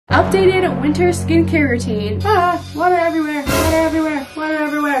updated winter skincare routine. Ah, water everywhere, water everywhere, water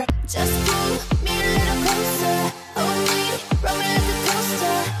everywhere. Just pull me a little closer. Hold me, roll me like a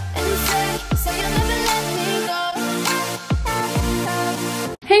coaster. And say you'll never let me go.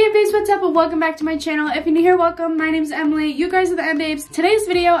 Hey babes, what's up and welcome back to my channel. If you're new here, welcome. My name's Emily. You guys are the M babes. Today's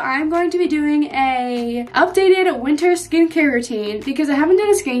video, I'm going to be doing a updated winter skincare routine because I haven't done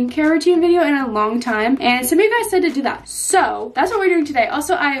a skincare routine video in a long time and some of you guys said to do that. So that's what we're doing today.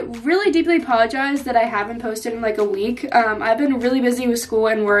 Also, I really deeply apologize that I haven't posted in like a week. I've been really busy with school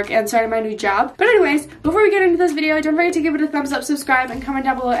and work and starting my new job. But anyways, before we get into this video, don't forget to give it a thumbs up, subscribe, and comment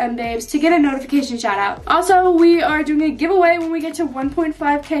down below M babes to get a notification shout out. Also, we are doing a giveaway when we get to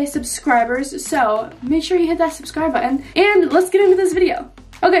 1.5K subscribers, so make sure you hit that subscribe button and let's get into this video.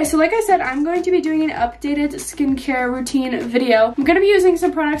 Okay, so like I said, I'm going to be doing an updated skincare routine video. I'm going to be using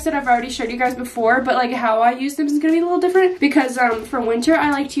some products that I've already showed you guys before, but like how I use them is going to be a little different because for winter,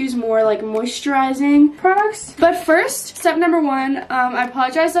 I like to use more like moisturizing products. But first, step number one, I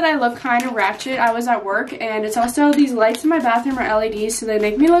apologize that I look kind of ratchet. I was at work and it's also these lights in my bathroom are LEDs, so they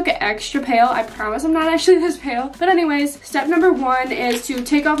make me look extra pale. I promise I'm not actually this pale. But anyways, step number one is to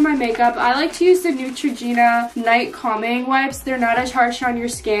take off my makeup. I like to use the Neutrogena Night Calming Wipes. They're not as harsh on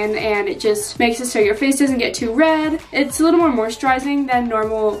your skin and it just makes it so your face doesn't get too red. It's a little more moisturizing than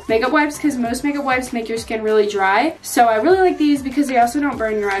normal makeup wipes because most makeup wipes make your skin really dry. So I really like these because they also don't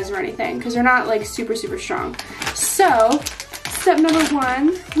burn your eyes or anything because they're not like super strong. So step number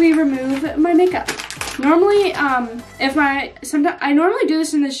one, we remove my makeup. Normally, I normally do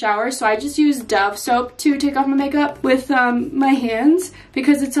this in the shower, so I just use Dove soap to take off my makeup with my hands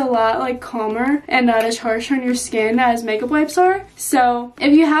because it's a lot like calmer and not as harsh on your skin as makeup wipes are. So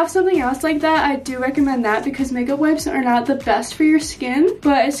if you have something else like that, I do recommend that because makeup wipes are not the best for your skin,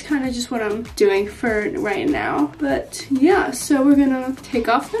 but it's kind of just what I'm doing for right now. But yeah, so we're gonna take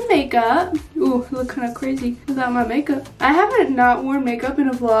off the makeup. Ooh, I look kind of crazy without my makeup. I haven't not worn makeup in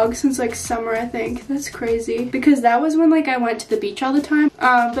a vlog since like summer, I think. That's crazy because that was when like I went to the beach all the time.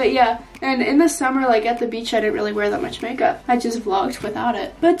 But yeah, and in the summer, like at the beach, I didn't really wear that much makeup. I just vlogged without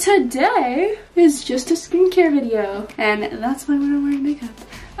it. But today is just a skincare video and that's why we're not wearing makeup.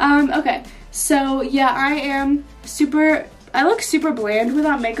 Okay, so yeah, I look super bland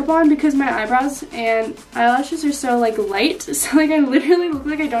without makeup on because my eyebrows and eyelashes are so like light. So like I literally look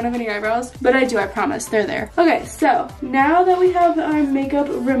like I don't have any eyebrows, but I do, I promise, they're there. Okay, so now that we have our makeup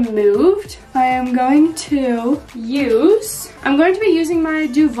removed, I'm going to be using my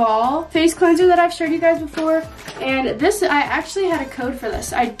Duval face cleanser that I've showed you guys before. And this, I actually had a code for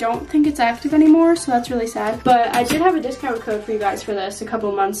this. I don't think it's active anymore, so that's really sad. But I did have a discount code for you guys for this a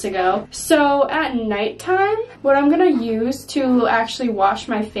couple months ago. So at nighttime, what I'm gonna use to actually wash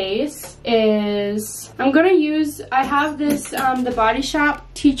my face is, I have this, the Body Shop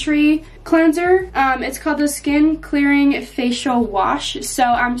Tea Tree cleanser. It's called the Skin Clearing Facial Wash. So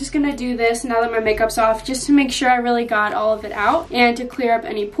I'm just gonna do this now that my makeup's off just to make sure I really got all of it out and to clear up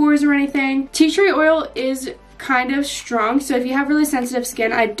any pores or anything. Tea tree oil is kind of strong, so if you have really sensitive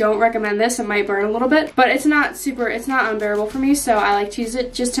skin, I don't recommend this. It might burn a little bit, but it's not unbearable for me, so I like to use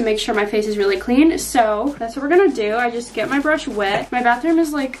it just to make sure my face is really clean. So that's what we're gonna do. I just get my brush wet. My bathroom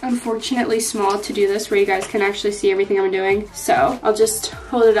is like unfortunately small to do this where you guys can actually see everything I'm doing, so I'll just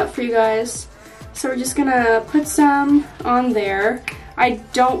hold it up for you guys. So we're just gonna put some on there. I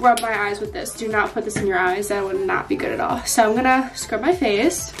don't rub my eyes with this. Do not put this in your eyes. That would not be good at all. So I'm gonna scrub my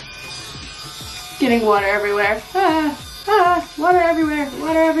face. Getting water everywhere. Water everywhere,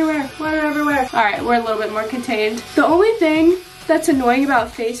 water everywhere, water everywhere. All right, we're a little bit more contained. The only thing that's annoying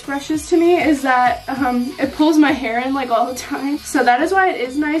about face brushes to me is that it pulls my hair in like all the time. So that is why it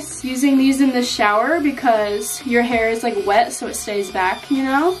is nice using these in the shower because your hair is like wet so it stays back, you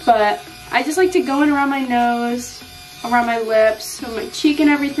know? But I just like to go in around my nose, around my lips, on my cheek and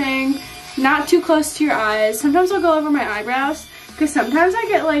everything. Not too close to your eyes. Sometimes I'll go over my eyebrows because sometimes I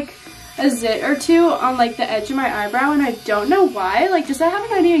get like a zit or two on like the edge of my eyebrow and I don't know why. Like, does that happen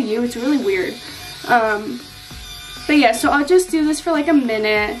to any of you? It's really weird. But yeah, so I'll just do this for like a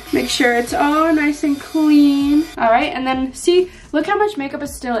minute. Make sure it's all nice and clean. All right, and then see, look how much makeup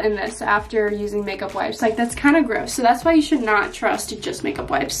is still in this after using makeup wipes. Like, that's kind of gross. So that's why you should not trust just makeup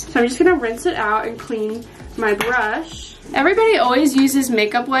wipes. So I'm just gonna rinse it out and clean my brush. Everybody always uses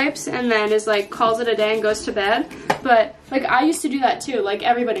makeup wipes and then is like, calls it a day and goes to bed. but like I used to do that too. Like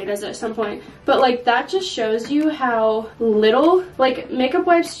everybody does it at some point. But like that just shows you how little, like makeup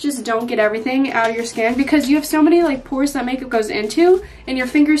wipes just don't get everything out of your skin because you have so many like pores that makeup goes into and your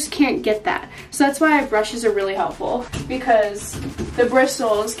fingers can't get that. So that's why brushes are really helpful because the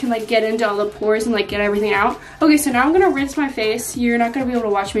bristles can like get into all the pores and like get everything out. Okay, so now I'm gonna rinse my face. You're not gonna be able to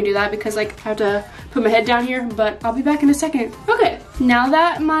watch me do that because like I have to put my head down here, but I'll be back in a second. Okay, now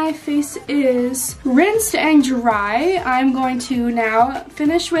that my face is rinsed and dry, I'm going to now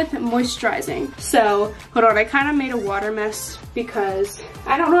finish with moisturizing. So hold on, I kind of made a water mess because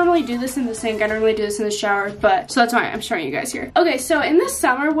I don't normally do this in the sink. I normally do this in the shower, but so that's why I'm showing you guys here. Okay, so in the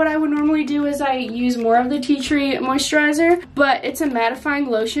summer, what I would normally do is I use more of the tea tree moisturizer, but it's a mattifying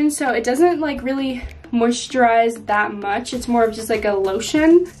lotion, so it doesn't like really moisturize that much. It's more of just like a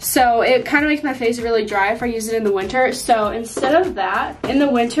lotion, so it kind of makes my face really dry if I use it in the winter. So instead of that, in the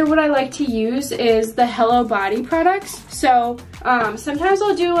winter what I like to use is the Hello Body products. So sometimes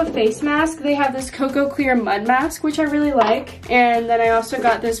I'll do a face mask. They have this Cocoa Clear mud mask, which I really like, and then I also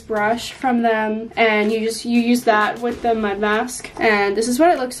got this brush from them, and you use that with the mud mask, and this is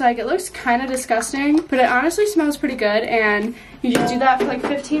what it looks like. It looks kind of disgusting, but it honestly smells pretty good, and you just do that for like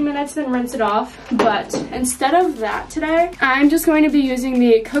 15 minutes, then rinse it off. But instead of that today, I'm just going to be using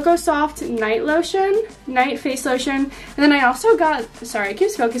the Cocoa Soft Night Face Lotion. And then I also got, sorry, it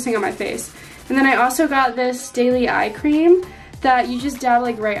keeps focusing on my face. And then I also got this Daily Eye Cream that you just dab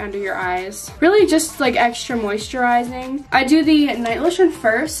like right under your eyes. Really just like extra moisturizing. I do the night lotion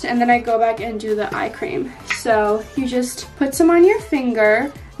first, and then I go back and do the eye cream. So you just put some on your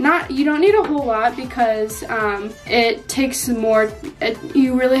finger. You don't need a whole lot because it takes more,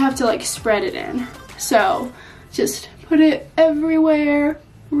 you really have to like spread it in. So just put it everywhere,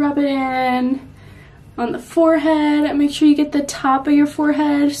 rub it in on the forehead, make sure you get the top of your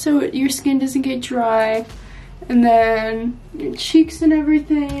forehead so your skin doesn't get dry. And then your cheeks and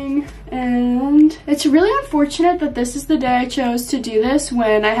everything. And it's really unfortunate that this is the day I chose to do this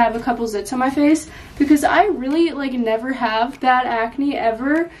when I have a couple zits on my face, because I really like never have bad acne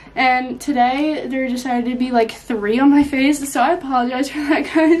ever, and today there decided to be like 3 on my face, so I apologize for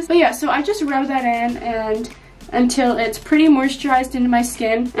that, guys. But yeah, so I just rub that in and until it's pretty moisturized into my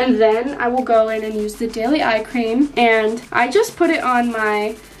skin, and then I will go in and use the Daily Eye Cream, and I just put it on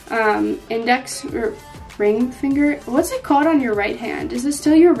my index or ring finger. What's it called on your right hand? Is it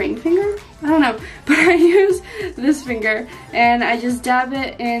still your ring finger? I don't know, but I use this finger and I just dab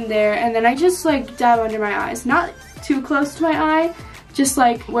it in there, and then I just like dab under my eyes, not too close to my eye, just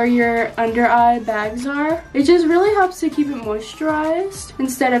like where your under eye bags are. It just really helps to keep it moisturized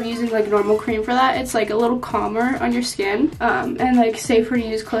instead of using like normal cream for that. It's like a little calmer on your skin and like safer to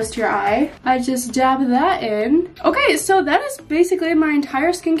use close to your eye. I just dab that in. Okay, so that is basically my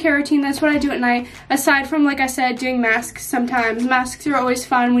entire skincare routine. That's what I do at night, aside from, like I said, doing masks sometimes. Masks are always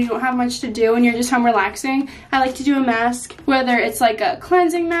fun when you don't have much to do and you're just home relaxing. I like to do a mask, whether it's like a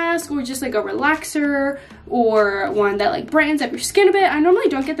cleansing mask or just like a relaxer, or one that like brightens up your skin a bit. I normally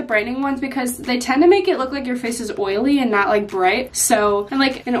don't get the brightening ones because they tend to make it look like your face is oily and not like bright. So, and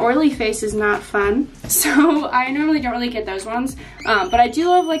like an oily face is not fun. So I normally don't really get those ones. But I do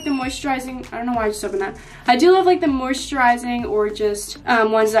love like the moisturizing, I don't know why I just opened that. I do love like the moisturizing or just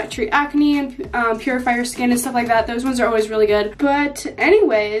ones that treat acne and purify your skin and stuff like that. Those ones are always really good. But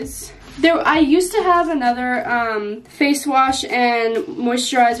anyways, I used to have another face wash and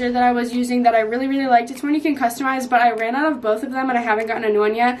moisturizer that I was using that I really, really liked. It's one you can customize, but I ran out of both of them and I haven't gotten a new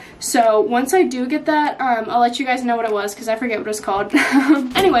one yet. So once I do get that, I'll let you guys know what it was because I forget what it's called.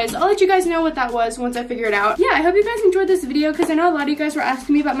 Anyways, I'll let you guys know what that was once I figure it out. Yeah, I hope you guys enjoyed this video because I know a lot of you guys were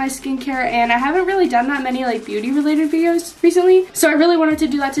asking me about my skincare, and I haven't really done that many like beauty related videos recently. So I really wanted to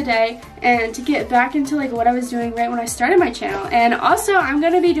do that today and to get back into like what I was doing right when I started my channel. And also I'm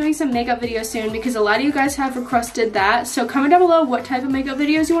going to be doing some makeup videos soon because a lot of you guys have requested that. So comment down below what type of makeup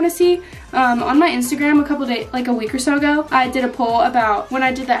videos you want to see. On my Instagram a week or so ago, I did a poll about when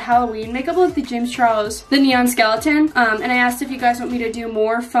I did that Halloween makeup look, the James Charles, the neon skeleton, and I asked if you guys want me to do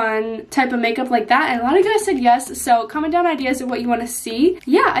more fun type of makeup like that, and a lot of you guys said yes. So comment down ideas of what you want to see.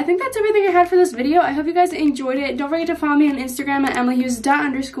 Yeah, I think that's everything I had for this video. I hope you guys enjoyed it. Don't forget to follow me on Instagram at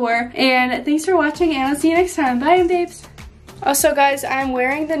emilyhughes._, and thanks for watching, and I'll see you next time. Bye, babes. Also guys, I'm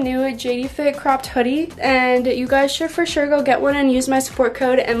wearing the new JD Fit cropped hoodie, and you guys should for sure go get one and use my support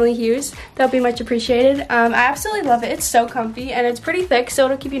code EmilyHughes. That'll be much appreciated. I absolutely love it. It's so comfy and it's pretty thick, so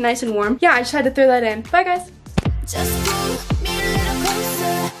it'll keep you nice and warm. Yeah, I just had to throw that in. Bye guys.